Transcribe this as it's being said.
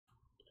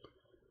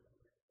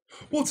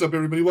What's up,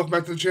 everybody? Welcome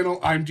back to the channel.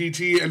 I'm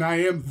DT, and I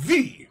am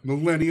the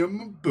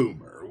Millennium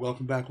Boomer.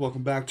 Welcome back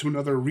to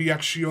another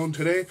reaction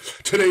today.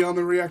 Today on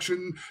the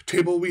reaction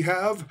table we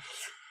have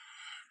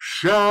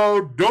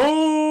Shao Dow.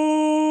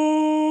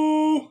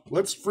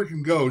 Let's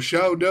freaking go.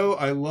 Shao Dow,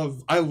 I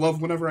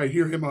love whenever I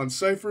hear him on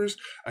ciphers.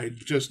 I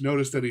just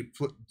noticed that he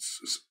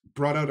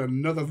brought out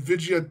another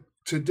video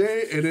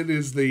today, and it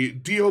is the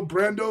Dio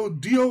Brando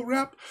Dio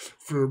rap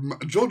from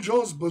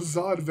JoJo's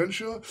Bizarre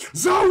Adventure,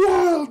 the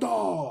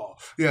World.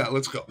 Yeah,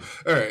 let's go.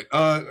 All right,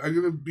 I'm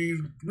gonna be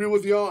real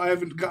with y'all. I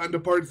haven't gotten to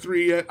part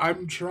 3 yet.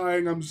 I'm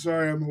trying. I'm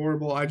sorry. I'm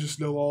horrible. I just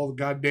know all the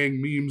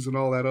goddamn memes and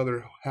all that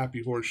other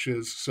happy horse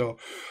shiz. So,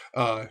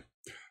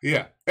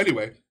 yeah.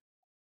 Anyway,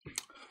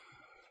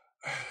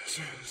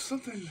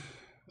 something.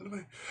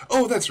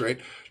 Oh, that's right.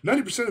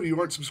 90% of you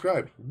aren't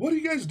subscribed. What are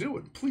you guys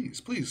doing? Please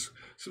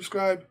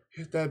subscribe.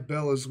 Hit that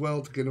bell as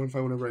well to get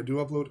notified whenever I do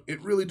upload. It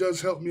really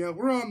does help me out.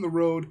 We're on the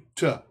road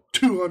to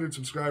 200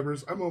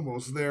 subscribers. I'm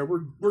almost there.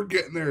 We're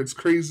getting there. It's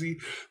crazy.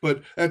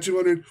 But at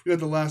 200, we got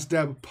the Last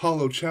Dab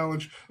Apollo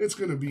Challenge. It's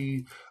going to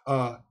be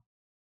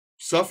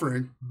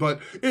suffering, but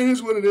it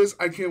is what it is.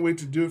 I can't wait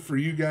to do it for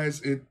you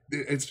guys.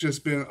 It's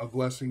just been a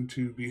blessing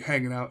to be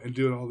hanging out and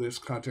doing all this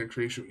content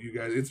creation with you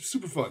guys. It's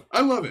super fun.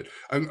 I love it.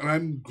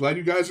 I'm glad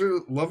you guys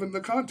are loving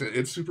the content.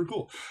 It's super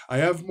cool. I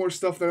have more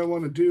stuff that I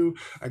want to do.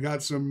 I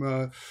got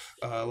some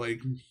like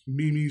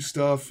meme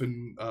stuff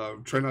and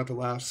try not to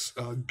laugh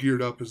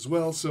geared up as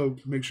well, so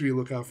make sure you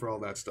look out for all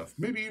that stuff.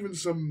 Maybe even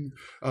some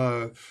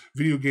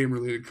video game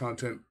related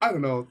content. I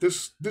don't know.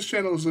 This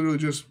channel is literally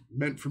just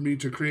meant for me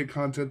to create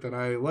content that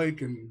I like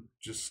and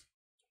just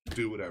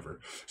do whatever.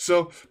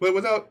 So, but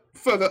without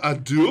further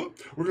ado,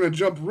 we're going to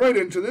jump right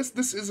into this.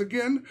 This is,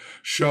 again,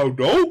 Shao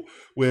Dow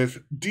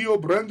with Dio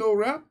Brando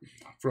rap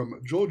from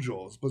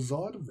JoJo's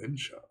Bizarre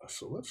Adventure.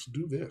 So let's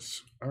do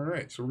this. All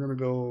right, so we're going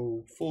to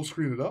go full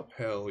screen it up.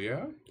 Hell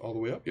yeah. All the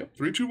way up. Yep.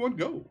 3, 2, 1,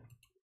 go.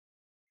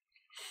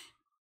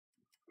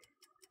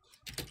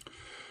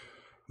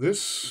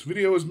 This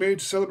video is made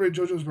to celebrate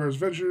JoJo's Bizarre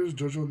Adventures.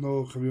 JoJo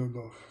no Kamio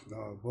no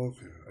Boke.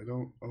 I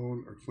don't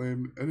own or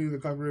claim any of the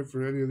copyright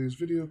for any of these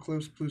video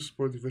clips. Please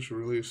support the official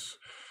release.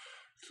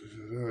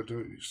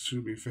 Don't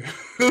sue me, fam.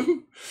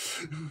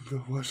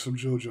 Go watch some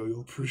JoJo.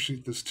 You'll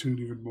appreciate this tune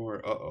even more.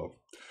 Uh-oh.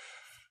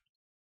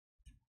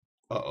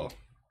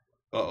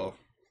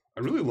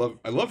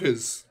 I love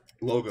his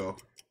logo.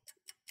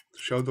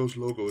 Shao Dow's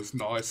logo is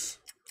nice.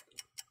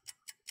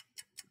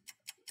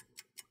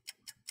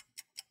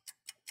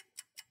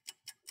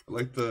 I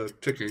like the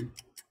ticking.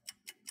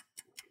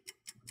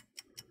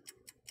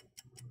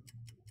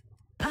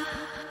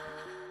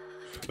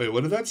 Wait,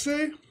 what did that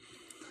say?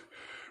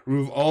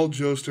 Remove all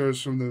Joe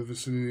stars from the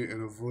vicinity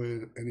and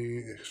avoid any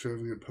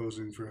extravagant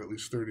posing for at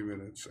least 30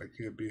 minutes. I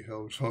can't be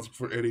held responsible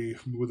for any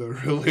with a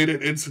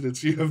related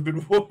incidents. You have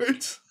been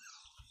warned.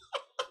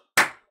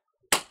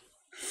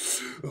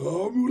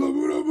 Oh,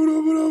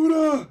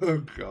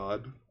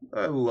 God.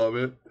 I love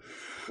it.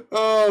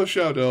 Oh,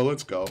 Shao Dow,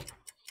 let's go.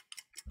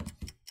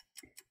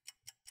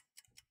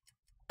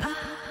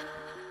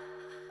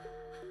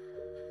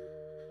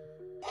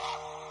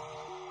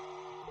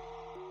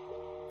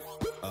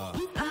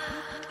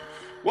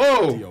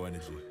 Whoa! Dio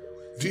energy.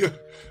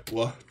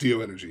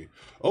 Dio energy.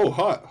 Oh,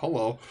 hot.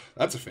 Hello.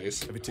 That's a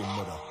face. Everything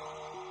mother.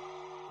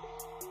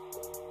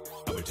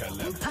 I will tell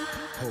them.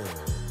 Oh,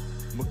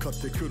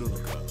 Mukate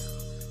Kuronoka.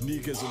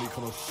 Nigazuni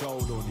kono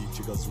Shaudo ni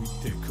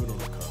chigazuite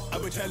Kuronoka. I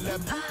will tell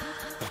them.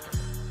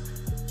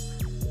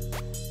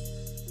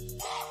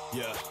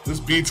 Yeah.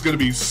 This beat's gonna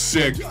be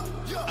sick.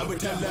 I will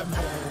tell them.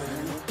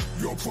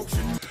 You're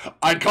approaching.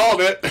 I called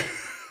it.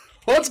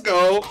 Let's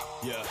go.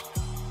 Yeah.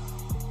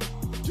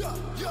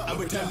 I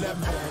would tell them,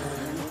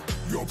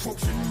 you're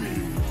approaching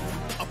me.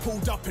 I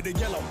pulled up in a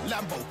yellow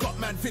Lambo, got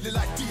man feeling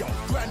like Dio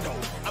Brando.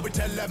 I would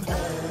tell them,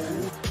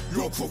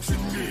 you're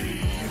approaching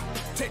me.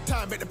 Take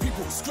time, make the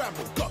people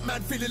scramble, got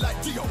man feeling like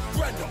Dio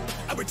Brando.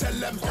 I would tell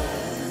them,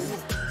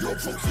 you're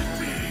approaching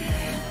me.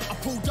 I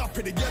pulled up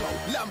in a yellow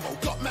Lambo,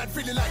 got man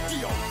feeling like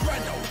Dio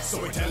Brando.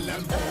 So I tell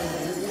them,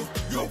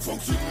 you're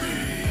approaching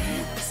me.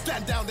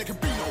 Stand down, there can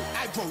be no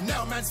aggro.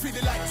 Now man's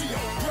feeling like Dio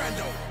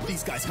Brando.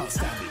 These guys can't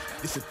stand me,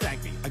 they should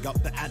thank me. I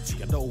got the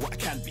ante, I know what I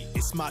can be.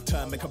 It's my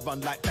turn, make a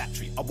run like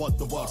battery. I want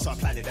the world, so I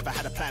planned it, never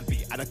had a plan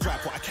B. And I grab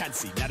what I can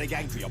see, now they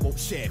angry. I won't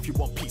share if you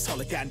want peace,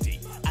 holla Gandhi.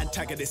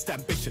 Antagonist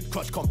ambition,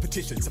 crush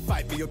competition. So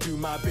fight me or do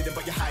my bidding,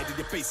 but you're hiding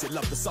your basic.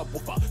 Love the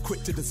subwoofer,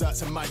 quick to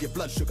desserts and mind your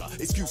blood sugar.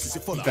 Excuses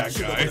you're full of,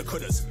 shoulda,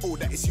 couldas. All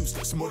that is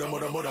useless, mudda.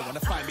 Wanna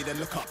find me, then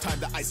look up. Time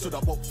that I stood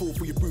up, won't fall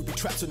for your booby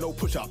traps and no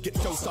push up. Get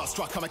Joe start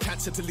struck, I'm a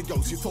cancer to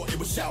Leos. You thought it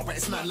was Shao, but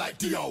it's man like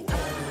Dio.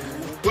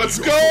 Let's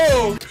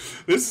go!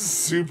 This is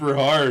super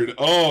hard.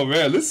 Oh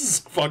man, this is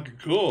fucking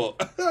cool.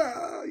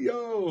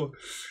 Yo,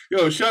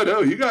 Shao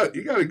Dow, you got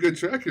a good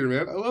track here,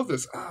 man. I love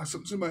this.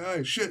 Something's in my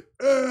eye. Shit.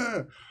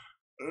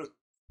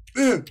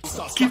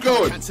 Keep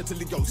going. Cancer to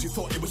Leos. You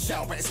thought it was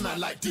Shao, but it's man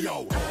like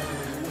Dio.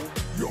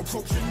 You're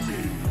approaching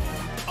me.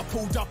 I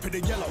pulled up in a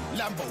yellow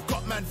Lambo,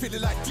 got man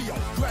feeling like Dio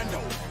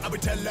Brando. I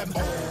would tell them,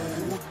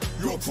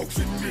 you're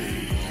approaching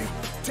me.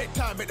 Take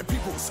time, make the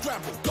people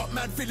scramble. Got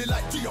man feeling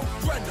like Dio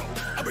Brando.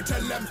 I would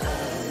tell them,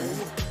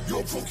 oh,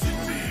 you're approaching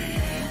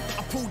me.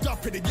 I pulled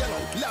up in a yellow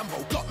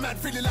Lambo. Got man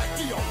feeling like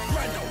Dio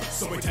Brando.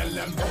 So I tell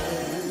them,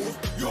 oh,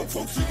 you're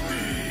approaching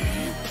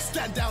me.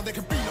 Stand down, there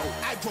can be no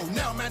aggro.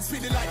 Now man's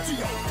feeling like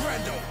Dio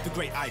Brando. The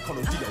great icon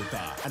of Dio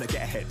Dow. And I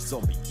get ahead,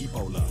 zombie,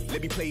 Ebola.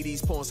 Let me play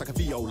these pawns like a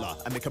viola.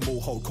 And make them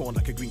all hold corn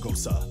like a gringo,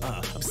 sir.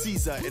 I'm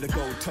Caesar in a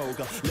gold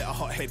toga. Let a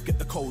hot head get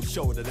the cold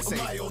shoulder. They say,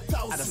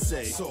 and I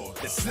say,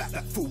 let's slap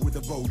that fool with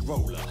a road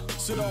roller.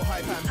 So no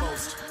hype and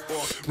boast.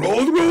 Or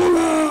Road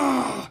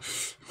roller!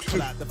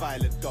 pull out the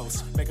violent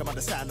ghost. Make them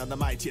understand I'm the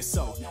mightiest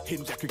soul.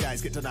 Hinjacker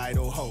guys get denied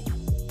all hope.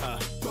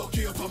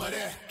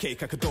 Cake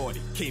Kakadori,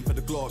 came for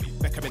the glory.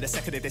 Back in a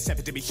second, they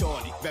separate to me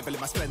surely. Rebel in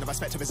my splendor, my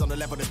spectrum is on the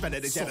level that's better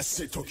than jealous.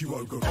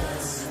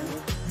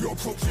 You're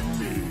approaching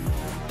me.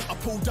 I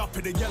pulled up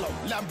in a yellow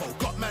Lambo.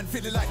 Got man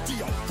feeling like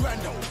Dio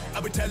Brando. I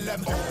would tell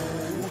them,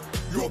 oh,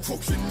 you're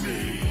approaching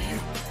me.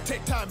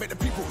 Take time, make the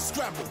people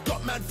scramble.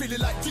 Got man feeling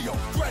like Dio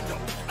Brando.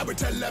 I would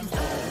tell them,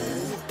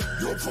 oh,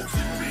 you're approaching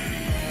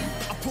me.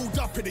 I pulled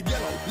up in a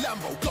yellow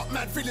Lambo. Got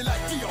man feeling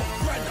like Dio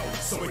Brando.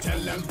 So I tell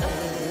them,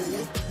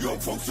 oh, you're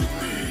approaching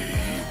me.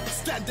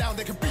 Stand down,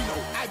 there can be no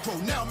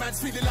aggro. Now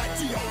man's feeling like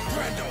Dio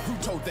Brando.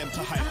 Who told them to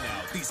hype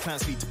now? These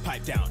clowns need to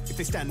pipe down. If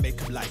they stand, make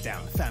them lie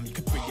down. Fam, you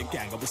could bring your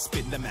gang. I will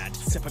spin them and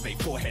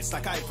separate foreheads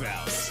like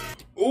eyebrows.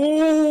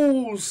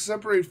 Oh,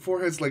 separate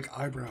foreheads like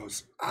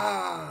eyebrows.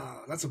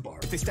 Ah, that's a bar.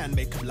 If they stand,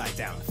 make them lie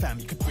down. Fam,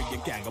 you could bring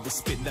your gang. I will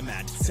spin them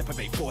and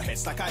separate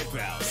foreheads like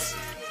eyebrows.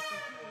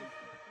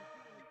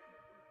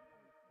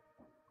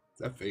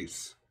 That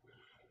face.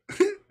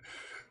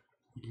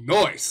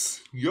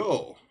 Nice.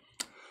 Yo.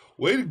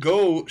 Way to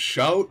go,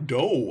 Shao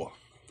Dow.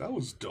 That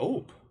was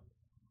dope.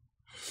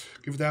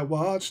 Give that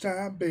watch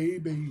time,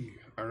 baby.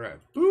 Alright.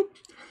 Boop.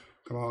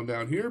 Come on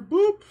down here.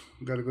 Boop.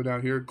 We gotta go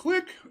down here.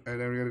 Click. And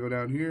then we gotta go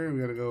down here. And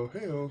we gotta go,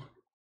 heyo.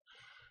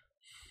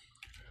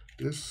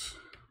 This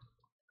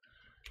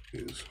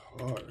is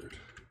hard.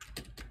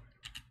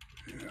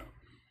 Yeah.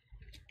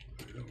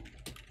 I don't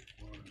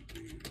want to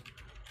be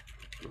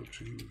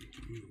approaching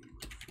you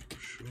for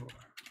sure.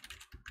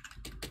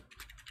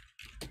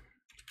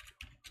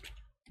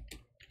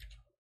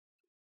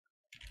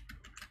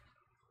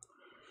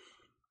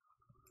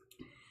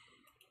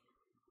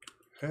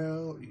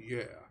 Hell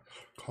yeah.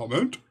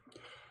 Comment.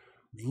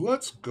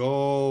 Let's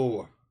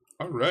go.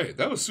 All right.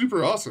 That was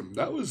super awesome.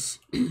 That was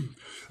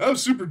that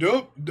was super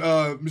dope.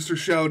 Mr.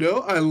 Shao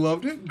Dow. I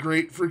loved it.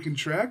 Great freaking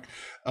track.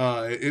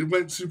 It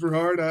went super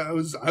hard. I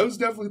was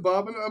definitely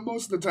bobbing.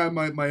 Most of the time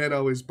my head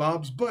always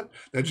bobs, but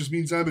that just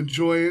means I'm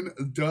enjoying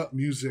the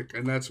music,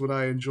 and that's what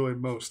I enjoy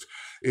most,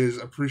 is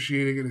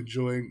appreciating and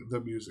enjoying the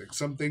music.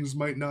 Some things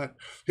might not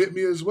hit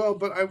me as well,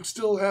 but I would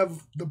still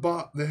have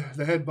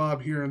the head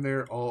bob here and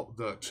there all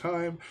the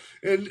time.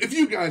 And if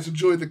you guys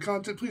enjoyed the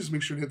content, please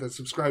make sure to hit that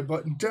subscribe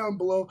button down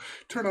below.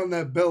 Turn on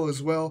that bell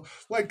as well.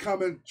 Like,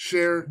 comment,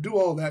 share, do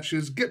all that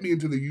shiz. Get me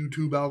into the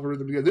YouTube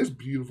algorithm to get this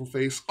beautiful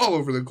face all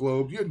over the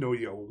globe. You know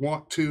you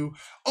want to.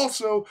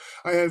 Also,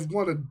 I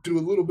want to do a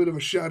little bit of a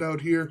shout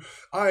out here.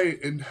 I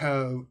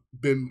have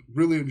been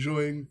really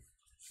enjoying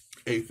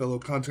a fellow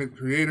content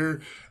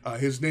creator.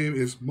 His name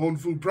is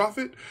Monfu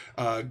Prophet.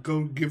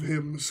 Go give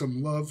him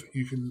some love.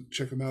 You can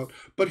check him out.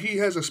 But he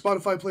has a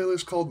Spotify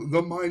playlist called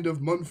The Mind of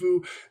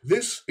Monfu.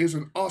 This is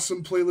an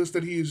awesome playlist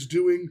that he is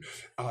doing.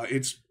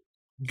 It's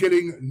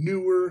getting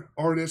newer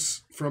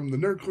artists from the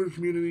nerdcore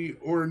community,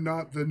 or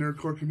not the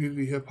nerdcore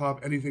community, hip-hop,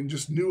 anything,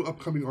 just new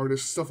upcoming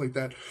artists, stuff like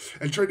that,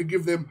 and trying to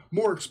give them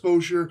more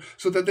exposure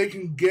so that they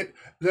can get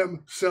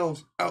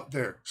themselves out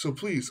there. So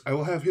please, I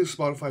will have his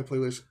Spotify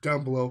playlist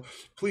down below.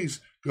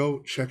 Please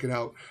go check it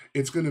out.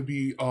 It's going to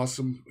be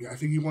awesome. I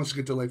think he wants to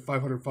get to like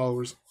 500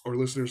 followers or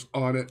listeners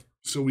on it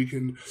so we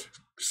can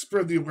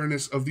spread the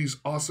awareness of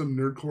these awesome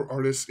nerdcore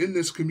artists in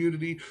this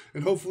community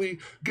and hopefully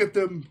get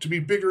them to be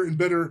bigger and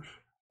better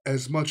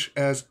as much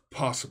as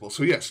possible.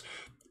 So yes,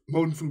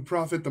 Monfu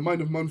Prophet, The Mind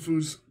of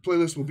Monfu's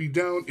playlist will be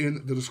down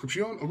in the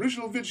description.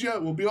 Original video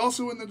will be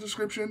also in the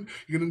description.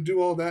 You're going to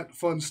do all that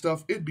fun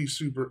stuff. It'd be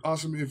super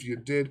awesome if you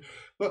did.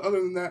 But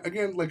other than that,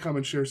 again, like,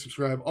 comment, share,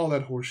 subscribe, all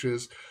that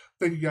horseshiz.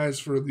 Thank you guys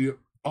for the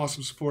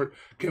awesome support.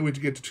 Can't wait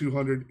to get to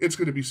 200. It's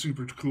going to be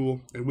super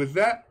cool. And with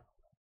that,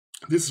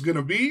 this is going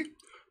to be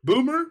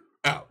Boomer